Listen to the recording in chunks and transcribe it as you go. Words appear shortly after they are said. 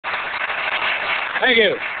Thank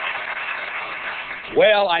you.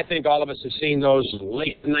 Well, I think all of us have seen those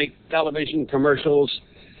late-night television commercials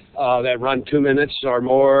that run 2 minutes or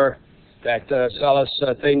more that sell us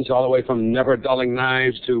things all the way from never-dulling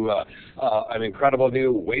knives to an incredible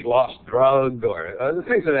new weight loss drug or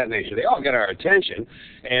things of that nature. They all get our attention,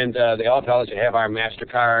 and they all tell us to have our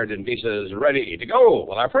MasterCard and Visas ready to go.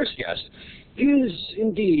 Well, our first guest is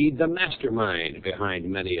indeed the mastermind behind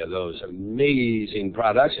many of those amazing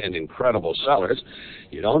products and incredible sellers.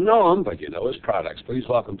 You don't know him, but you know his products. Please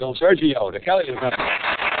welcome Bill SerGio to Kelly & Company.